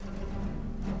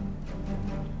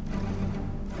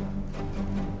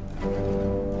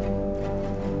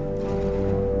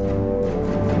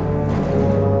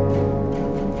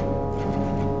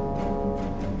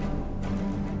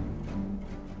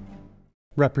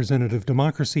Representative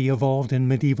democracy evolved in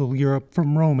medieval Europe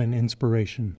from Roman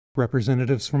inspiration.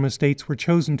 Representatives from estates were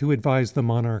chosen to advise the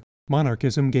monarch.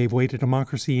 Monarchism gave way to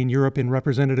democracy in Europe in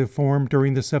representative form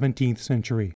during the 17th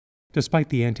century. Despite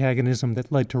the antagonism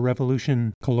that led to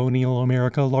revolution, colonial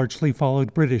America largely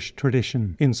followed British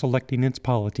tradition in selecting its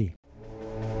polity.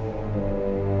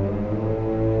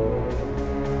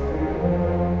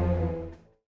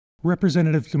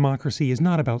 Representative democracy is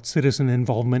not about citizen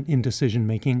involvement in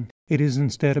decision-making. It is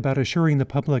instead about assuring the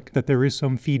public that there is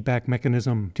some feedback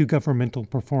mechanism to governmental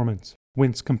performance.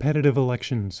 Whence competitive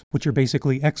elections, which are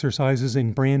basically exercises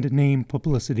in brand name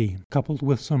publicity, coupled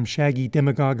with some shaggy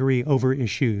demagoguery over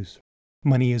issues.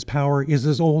 Money as power is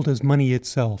as old as money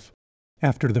itself.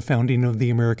 After the founding of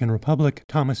the American Republic,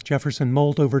 Thomas Jefferson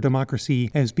mulled over democracy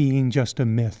as being just a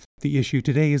myth. The issue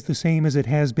today is the same as it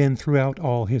has been throughout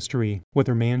all history,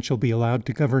 whether man shall be allowed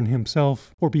to govern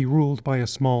himself or be ruled by a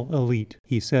small elite,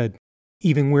 he said.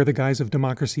 Even where the guise of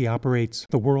democracy operates,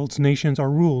 the world's nations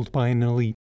are ruled by an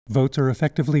elite. Votes are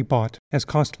effectively bought, as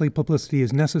costly publicity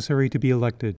is necessary to be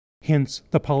elected. Hence,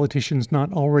 the politicians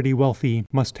not already wealthy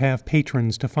must have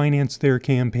patrons to finance their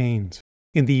campaigns.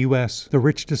 In the U.S., the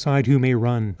rich decide who may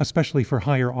run, especially for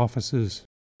higher offices.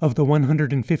 Of the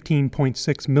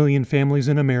 115.6 million families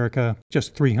in America,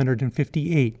 just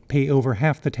 358 pay over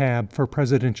half the tab for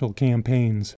presidential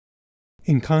campaigns.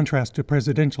 In contrast to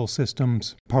presidential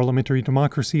systems, parliamentary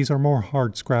democracies are more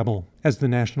hardscrabble, as the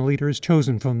national leader is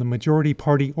chosen from the majority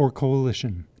party or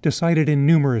coalition, decided in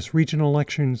numerous regional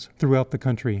elections throughout the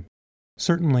country.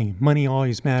 Certainly, money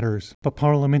always matters, but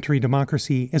parliamentary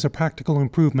democracy is a practical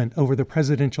improvement over the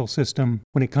presidential system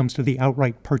when it comes to the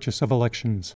outright purchase of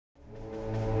elections.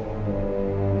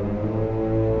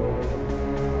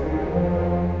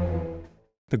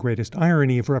 The greatest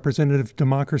irony of representative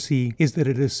democracy is that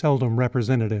it is seldom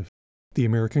representative. The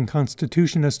American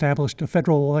Constitution established a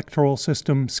federal electoral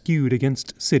system skewed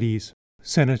against cities.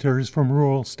 Senators from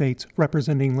rural states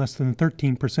representing less than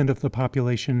 13% of the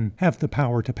population have the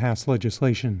power to pass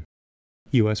legislation.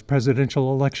 U.S.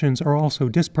 presidential elections are also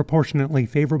disproportionately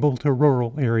favorable to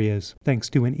rural areas, thanks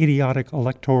to an idiotic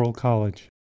electoral college.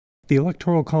 The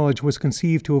Electoral College was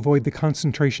conceived to avoid the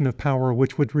concentration of power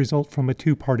which would result from a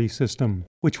two-party system,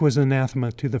 which was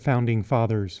anathema to the Founding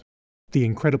Fathers. The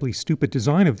incredibly stupid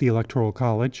design of the Electoral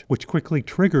College, which quickly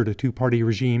triggered a two-party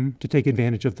regime to take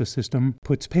advantage of the system,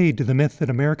 puts paid to the myth that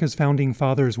America's Founding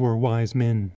Fathers were wise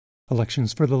men.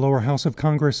 Elections for the lower house of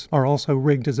Congress are also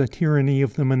rigged as a tyranny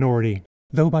of the minority,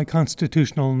 though by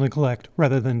constitutional neglect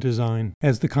rather than design,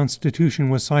 as the Constitution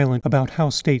was silent about how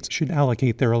states should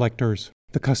allocate their electors.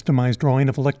 The customized drawing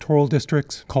of electoral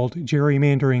districts, called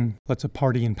gerrymandering, lets a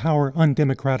party in power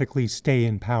undemocratically stay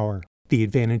in power. The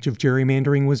advantage of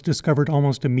gerrymandering was discovered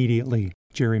almost immediately.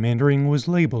 Gerrymandering was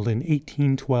labeled in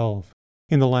 1812.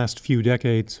 In the last few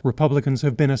decades, Republicans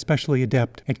have been especially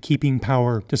adept at keeping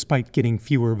power despite getting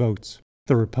fewer votes.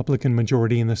 The Republican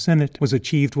majority in the Senate was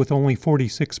achieved with only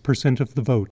 46% of the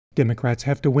vote. Democrats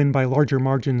have to win by larger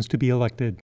margins to be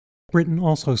elected. Britain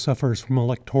also suffers from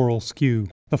electoral skew.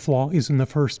 The flaw is in the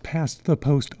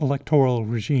first-past-the-post electoral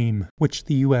regime, which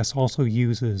the U.S. also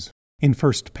uses. In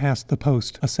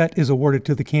first-past-the-post, a set is awarded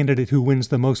to the candidate who wins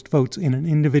the most votes in an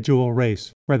individual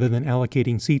race, rather than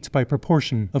allocating seats by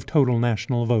proportion of total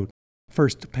national vote.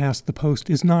 First-past-the-post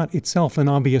is not itself an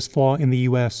obvious flaw in the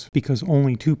U.S. because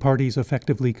only two parties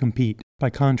effectively compete. By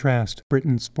contrast,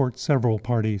 Britain sports several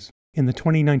parties. In the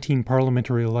 2019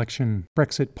 parliamentary election,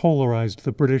 Brexit polarized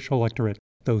the British electorate.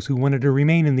 Those who wanted to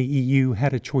remain in the EU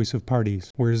had a choice of parties,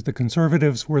 whereas the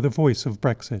Conservatives were the voice of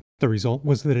Brexit. The result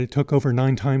was that it took over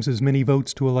 9 times as many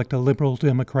votes to elect a Liberal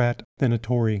Democrat than a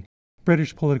Tory.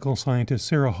 British political scientist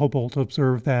Sarah Hobolt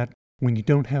observed that, when you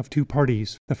don't have two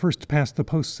parties, the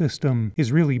first-past-the-post system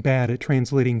is really bad at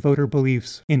translating voter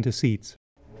beliefs into seats.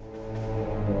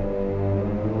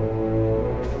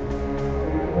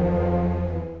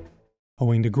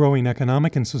 Owing to growing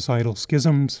economic and societal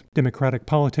schisms, democratic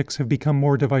politics have become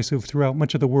more divisive throughout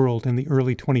much of the world in the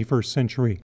early 21st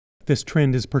century. This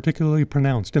trend is particularly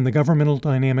pronounced in the governmental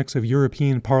dynamics of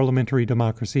European parliamentary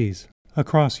democracies.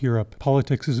 Across Europe,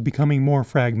 politics is becoming more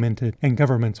fragmented and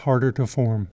governments harder to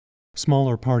form.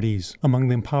 Smaller parties, among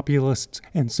them populists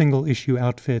and single-issue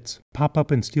outfits, pop up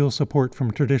and steal support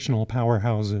from traditional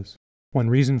powerhouses.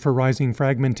 One reason for rising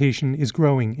fragmentation is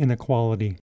growing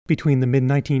inequality. Between the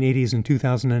mid-1980s and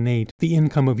 2008, the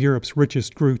income of Europe's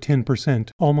richest grew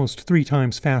 10%, almost 3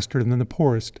 times faster than the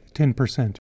poorest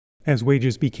 10%. As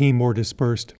wages became more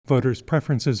dispersed, voters'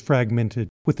 preferences fragmented,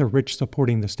 with the rich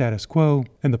supporting the status quo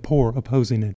and the poor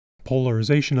opposing it.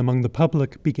 Polarization among the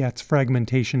public begets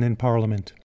fragmentation in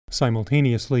Parliament.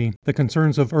 Simultaneously, the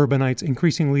concerns of urbanites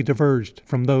increasingly diverged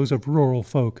from those of rural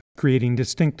folk, creating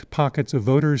distinct pockets of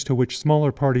voters to which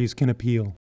smaller parties can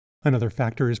appeal. Another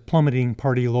factor is plummeting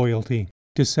party loyalty.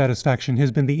 Dissatisfaction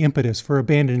has been the impetus for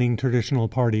abandoning traditional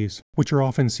parties, which are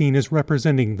often seen as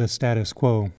representing the status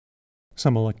quo.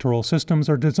 Some electoral systems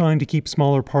are designed to keep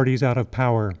smaller parties out of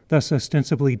power, thus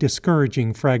ostensibly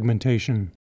discouraging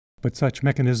fragmentation. But such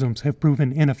mechanisms have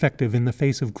proven ineffective in the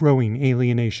face of growing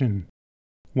alienation.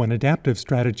 One adaptive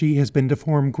strategy has been to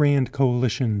form grand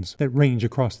coalitions that range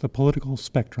across the political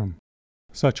spectrum.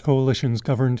 Such coalitions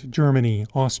governed Germany,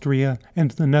 Austria,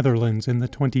 and the Netherlands in the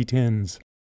 2010s.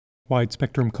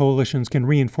 Wide-spectrum coalitions can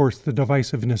reinforce the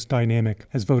divisiveness dynamic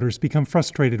as voters become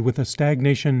frustrated with a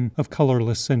stagnation of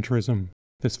colorless centrism.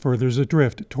 This furthers a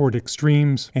drift toward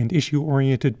extremes and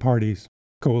issue-oriented parties.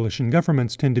 Coalition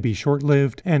governments tend to be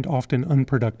short-lived and often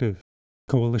unproductive.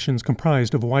 Coalitions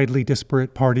comprised of widely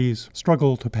disparate parties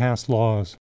struggle to pass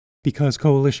laws. Because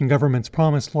coalition governments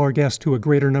promise largesse to a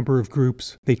greater number of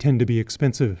groups, they tend to be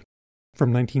expensive.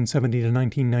 From 1970 to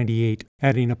 1998,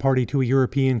 adding a party to a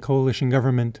European coalition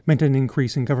government meant an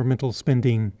increase in governmental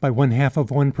spending by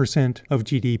 0.5% of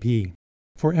GDP.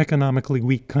 For economically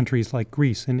weak countries like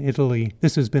Greece and Italy,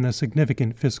 this has been a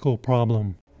significant fiscal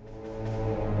problem.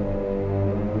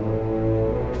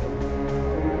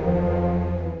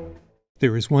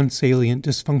 There is one salient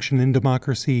dysfunction in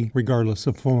democracy, regardless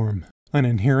of form: an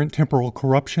inherent temporal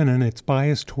corruption and its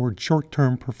bias toward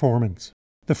short-term performance.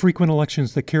 The frequent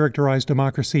elections that characterize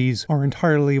democracies are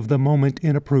entirely of the moment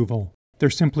in approval.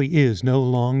 There simply is no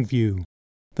long view.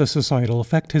 The societal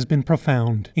effect has been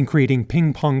profound in creating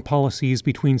ping-pong policies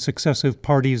between successive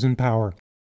parties in power.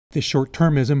 This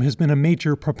short-termism has been a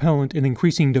major propellant in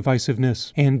increasing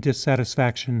divisiveness and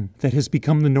dissatisfaction that has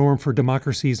become the norm for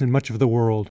democracies in much of the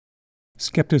world.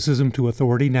 Skepticism to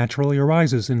authority naturally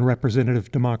arises in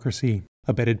representative democracy,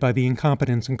 abetted by the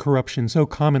incompetence and corruption so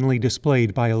commonly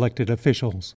displayed by elected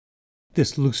officials.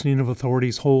 This loosening of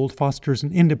authority's hold fosters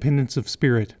an independence of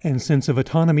spirit and sense of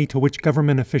autonomy to which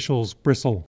government officials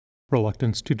bristle.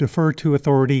 Reluctance to defer to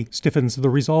authority stiffens the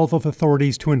resolve of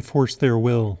authorities to enforce their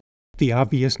will. The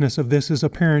obviousness of this is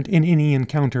apparent in any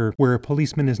encounter where a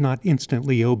policeman is not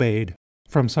instantly obeyed.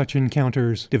 From such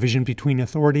encounters, division between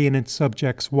authority and its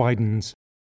subjects widens.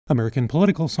 American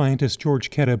political scientist George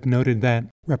Ketub noted that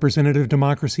representative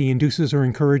democracy induces or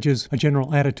encourages a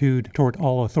general attitude toward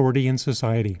all authority in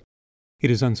society. It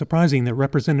is unsurprising that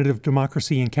representative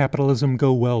democracy and capitalism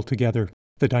go well together.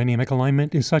 The dynamic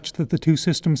alignment is such that the two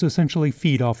systems essentially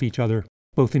feed off each other,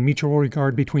 both in mutual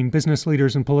regard between business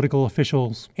leaders and political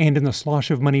officials, and in the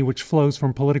slosh of money which flows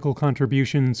from political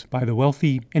contributions by the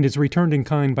wealthy and is returned in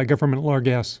kind by government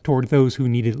largesse toward those who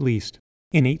need it least.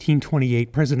 In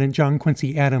 1828, President John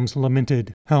Quincy Adams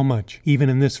lamented how much, even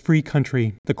in this free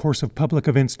country, the course of public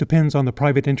events depends on the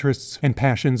private interests and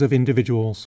passions of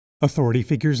individuals. Authority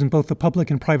figures in both the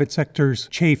public and private sectors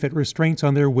chafe at restraints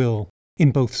on their will.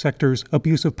 In both sectors,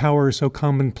 abuse of power is so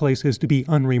commonplace as to be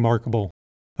unremarkable.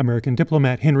 American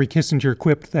diplomat Henry Kissinger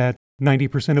quipped that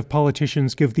 90% of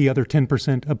politicians give the other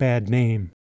 10% a bad name.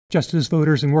 Just as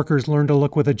voters and workers learn to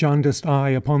look with a jaundiced eye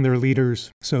upon their leaders,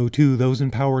 so too those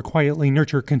in power quietly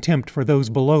nurture contempt for those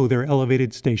below their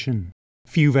elevated station.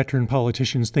 Few veteran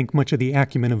politicians think much of the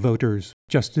acumen of voters,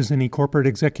 just as any corporate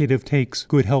executive takes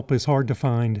good help is hard to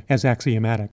find as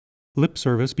axiomatic. Lip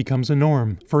service becomes a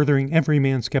norm, furthering every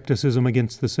man's skepticism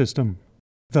against the system.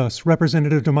 Thus,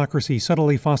 representative democracy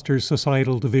subtly fosters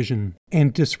societal division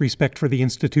and disrespect for the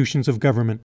institutions of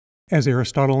government. As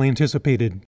Aristotle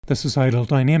anticipated, the societal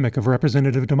dynamic of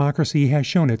representative democracy has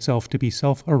shown itself to be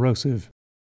self-erosive.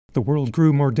 The world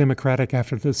grew more democratic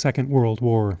after the Second World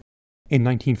War. In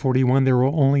 1941, there were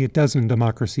only a dozen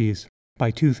democracies.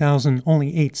 By 2000,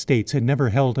 only 8 states had never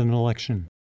held an election.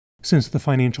 Since the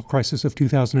financial crisis of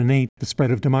 2008, the spread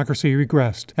of democracy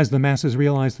regressed as the masses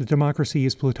realized that democracy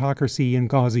is plutocracy in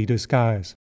gauzy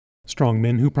disguise. Strong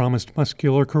men who promised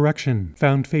muscular correction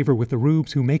found favor with the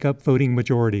rubes who make up voting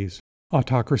majorities.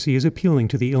 Autocracy is appealing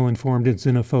to the ill-informed and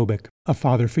xenophobic. A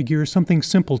father figure is something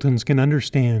simpletons can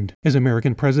understand, as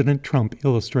American President Trump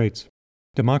illustrates.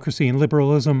 Democracy and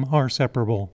liberalism are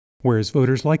separable. Whereas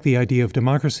voters like the idea of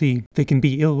democracy, they can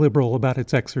be illiberal about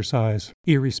its exercise,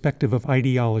 irrespective of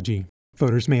ideology.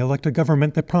 Voters may elect a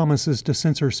government that promises to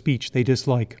censor speech they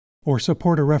dislike, or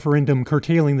support a referendum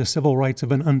curtailing the civil rights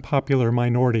of an unpopular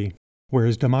minority.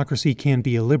 Whereas democracy can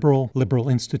be illiberal, liberal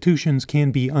institutions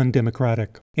can be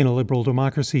undemocratic. In a liberal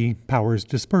democracy, power is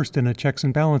dispersed in a checks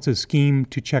and balances scheme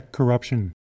to check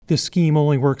corruption. This scheme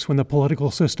only works when the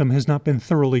political system has not been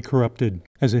thoroughly corrupted,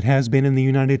 as it has been in the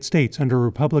United States under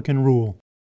Republican rule.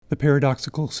 The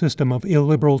paradoxical system of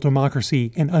illiberal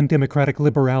democracy and undemocratic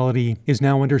liberality is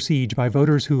now under siege by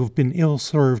voters who have been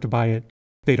ill-served by it.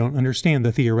 They don't understand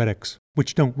the theoretics,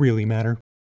 which don't really matter.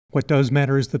 What does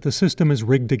matter is that the system is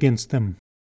rigged against them.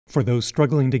 For those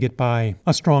struggling to get by,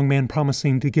 a strong man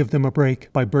promising to give them a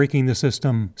break by breaking the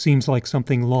system seems like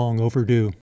something long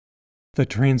overdue. The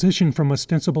transition from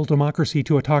ostensible democracy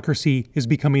to autocracy is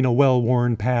becoming a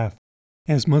well-worn path.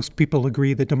 As most people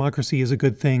agree that democracy is a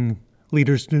good thing,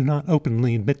 leaders do not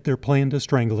openly admit their plan to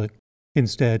strangle it.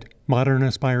 Instead, modern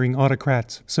aspiring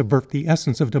autocrats subvert the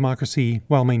essence of democracy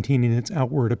while maintaining its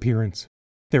outward appearance.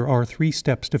 There are 3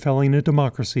 steps to felling a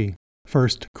democracy.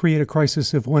 First, create a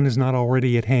crisis if one is not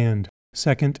already at hand.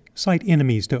 Second, cite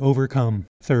enemies to overcome.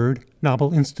 Third,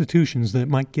 nobble institutions that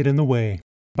might get in the way.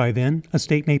 By then, a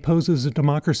state may pose as a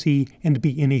democracy and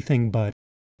be anything but.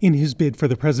 In his bid for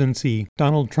the presidency,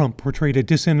 Donald Trump portrayed a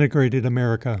disintegrated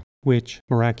America, which,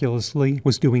 miraculously,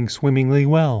 was doing swimmingly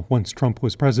well once Trump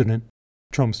was president.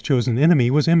 Trump's chosen enemy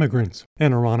was immigrants,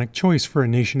 an ironic choice for a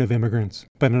nation of immigrants,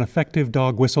 but an effective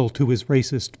dog whistle to his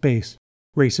racist base.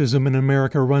 Racism in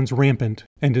America runs rampant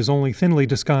and is only thinly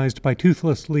disguised by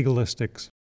toothless legalistics.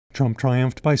 Trump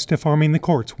triumphed by stiff-arming the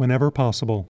courts whenever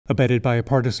possible, abetted by a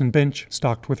partisan bench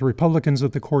stocked with Republicans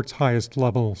at the court's highest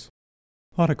levels.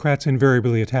 Autocrats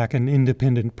invariably attack an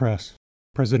independent press.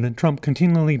 President Trump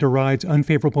continually derides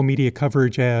unfavorable media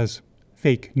coverage as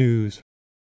fake news.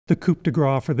 The coup de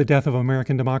grace for the death of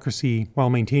American democracy, while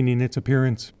maintaining its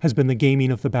appearance, has been the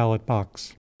gaming of the ballot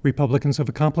box. Republicans have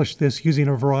accomplished this using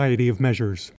a variety of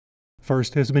measures.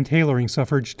 First has been tailoring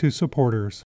suffrage to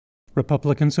supporters.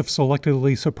 Republicans have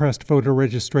selectively suppressed voter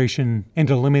registration and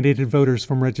eliminated voters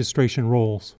from registration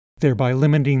rolls, thereby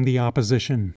limiting the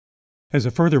opposition. As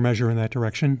a further measure in that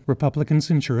direction, Republicans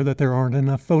ensure that there aren't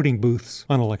enough voting booths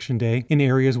on Election Day in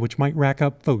areas which might rack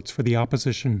up votes for the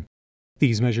opposition.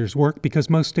 These measures work because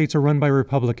most states are run by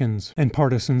Republicans, and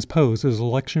partisans pose as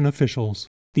election officials.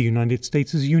 The United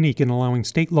States is unique in allowing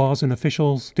state laws and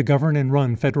officials to govern and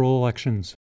run federal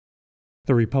elections.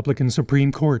 The Republican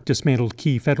Supreme Court dismantled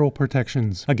key federal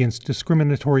protections against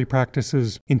discriminatory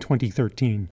practices in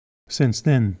 2013. Since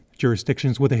then,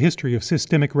 jurisdictions with a history of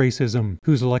systemic racism,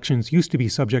 whose elections used to be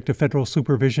subject to federal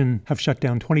supervision, have shut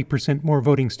down 20% more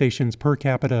voting stations per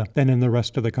capita than in the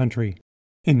rest of the country.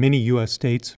 In many U.S.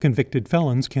 states, convicted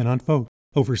felons cannot vote.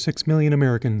 Over 6 million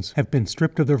Americans have been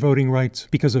stripped of their voting rights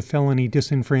because of felony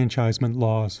disenfranchisement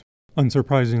laws.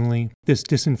 Unsurprisingly, this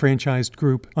disenfranchised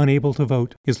group, unable to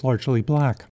vote, is largely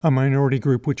black, a minority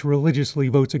group which religiously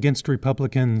votes against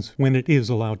Republicans when it is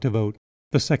allowed to vote.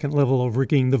 The second level of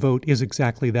rigging the vote is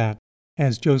exactly that.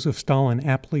 As Joseph Stalin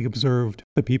aptly observed,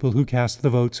 the people who cast the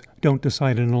votes don't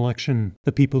decide an election,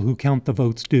 the people who count the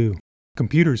votes do.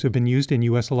 Computers have been used in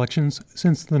U.S. elections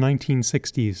since the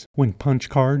 1960s, when punch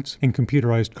cards and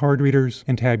computerized card readers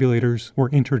and tabulators were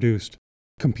introduced.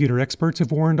 Computer experts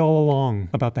have warned all along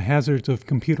about the hazards of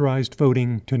computerized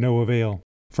voting to no avail.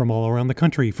 From all around the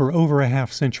country for over a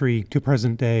half-century to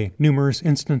present day, numerous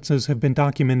instances have been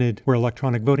documented where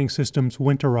electronic voting systems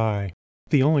went awry.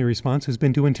 The only response has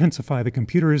been to intensify the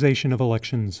computerization of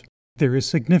elections. There is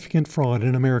significant fraud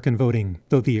in American voting,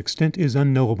 though the extent is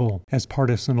unknowable, as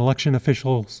partisan election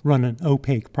officials run an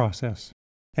opaque process.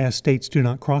 As states do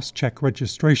not cross-check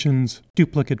registrations,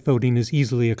 duplicate voting is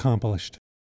easily accomplished.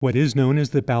 What is known is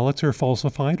that ballots are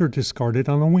falsified or discarded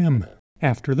on a whim,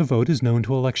 after the vote is known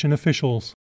to election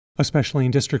officials. Especially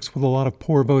in districts with a lot of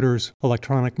poor voters,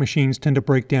 electronic machines tend to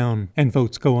break down, and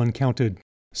votes go uncounted.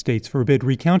 States forbid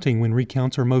recounting when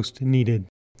recounts are most needed.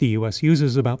 The U.S.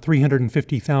 uses about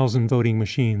 350,000 voting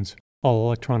machines. All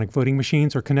electronic voting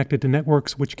machines are connected to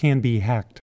networks which can be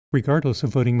hacked. Regardless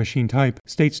of voting machine type,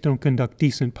 states don't conduct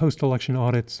decent post-election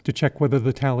audits to check whether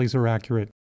the tallies are accurate.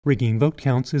 Rigging vote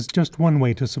counts is just one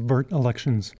way to subvert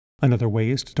elections. Another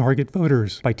way is to target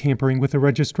voters by tampering with the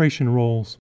registration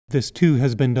rolls. This too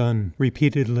has been done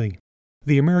repeatedly.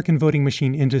 The American voting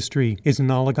machine industry is an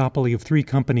oligopoly of 3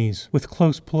 companies with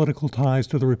close political ties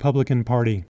to the Republican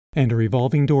Party, and a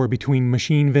revolving door between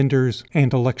machine vendors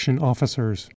and election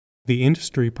officers. The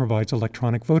industry provides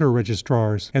electronic voter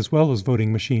registrars as well as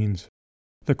voting machines.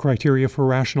 The criteria for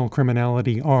rational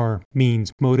criminality are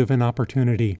means, motive, and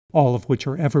opportunity, all of which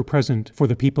are ever present for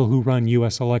the people who run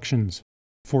U.S. elections.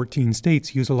 14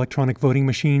 states use electronic voting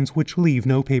machines which leave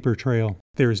no paper trail.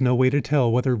 There is no way to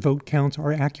tell whether vote counts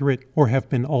are accurate or have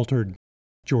been altered.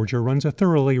 Georgia runs a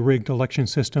thoroughly rigged election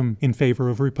system in favor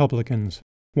of Republicans.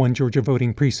 One Georgia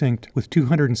voting precinct with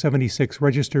 276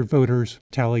 registered voters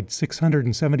tallied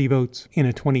 670 votes in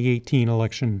a 2018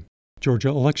 election. Georgia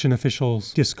election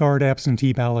officials discard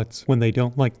absentee ballots when they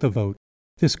don't like the vote.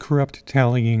 This corrupt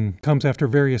tallying comes after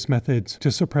various methods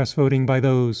to suppress voting by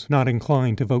those not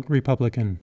inclined to vote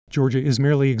Republican. Georgia is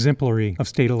merely exemplary of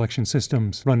state election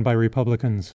systems run by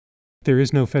Republicans. There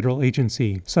is no federal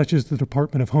agency, such as the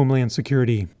Department of Homeland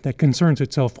Security, that concerns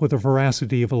itself with the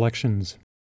veracity of elections.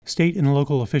 State and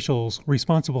local officials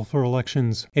responsible for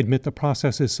elections admit the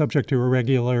process is subject to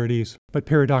irregularities, but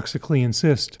paradoxically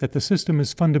insist that the system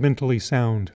is fundamentally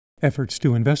sound. Efforts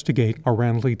to investigate are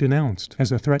roundly denounced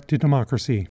as a threat to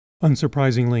democracy.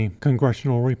 Unsurprisingly,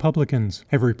 congressional Republicans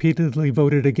have repeatedly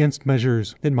voted against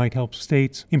measures that might help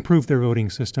states improve their voting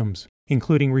systems,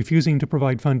 including refusing to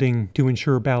provide funding to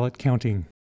ensure ballot counting.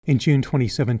 In June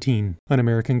 2017, an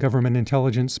American government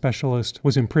intelligence specialist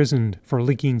was imprisoned for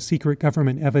leaking secret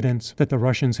government evidence that the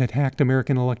Russians had hacked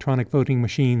American electronic voting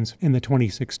machines in the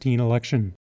 2016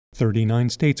 election. 39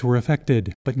 states were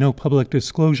affected, but no public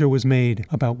disclosure was made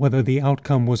about whether the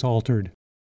outcome was altered.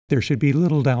 There should be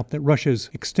little doubt that Russia's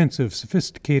extensive,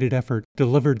 sophisticated effort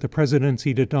delivered the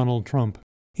presidency to Donald Trump,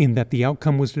 in that the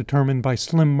outcome was determined by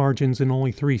slim margins in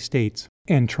only 3 states,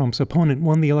 and Trump's opponent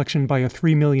won the election by a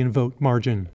 3 million vote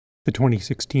margin. The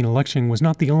 2016 election was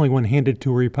not the only one handed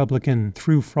to a Republican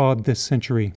through fraud this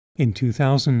century. In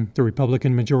 2000, the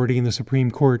Republican majority in the Supreme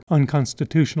Court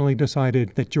unconstitutionally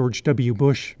decided that George W.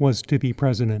 Bush was to be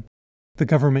president. The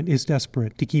government is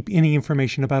desperate to keep any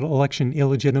information about election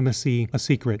illegitimacy a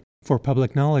secret, for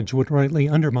public knowledge would rightly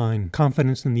undermine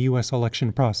confidence in the U.S.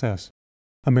 election process.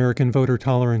 American voter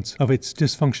tolerance of its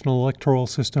dysfunctional electoral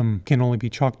system can only be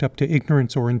chalked up to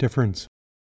ignorance or indifference.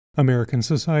 American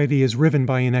society is riven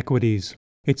by inequities,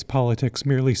 its politics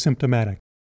merely symptomatic.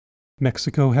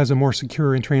 Mexico has a more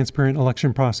secure and transparent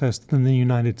election process than the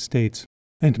United States,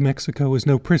 and Mexico is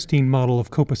no pristine model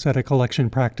of copacetic election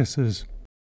practices.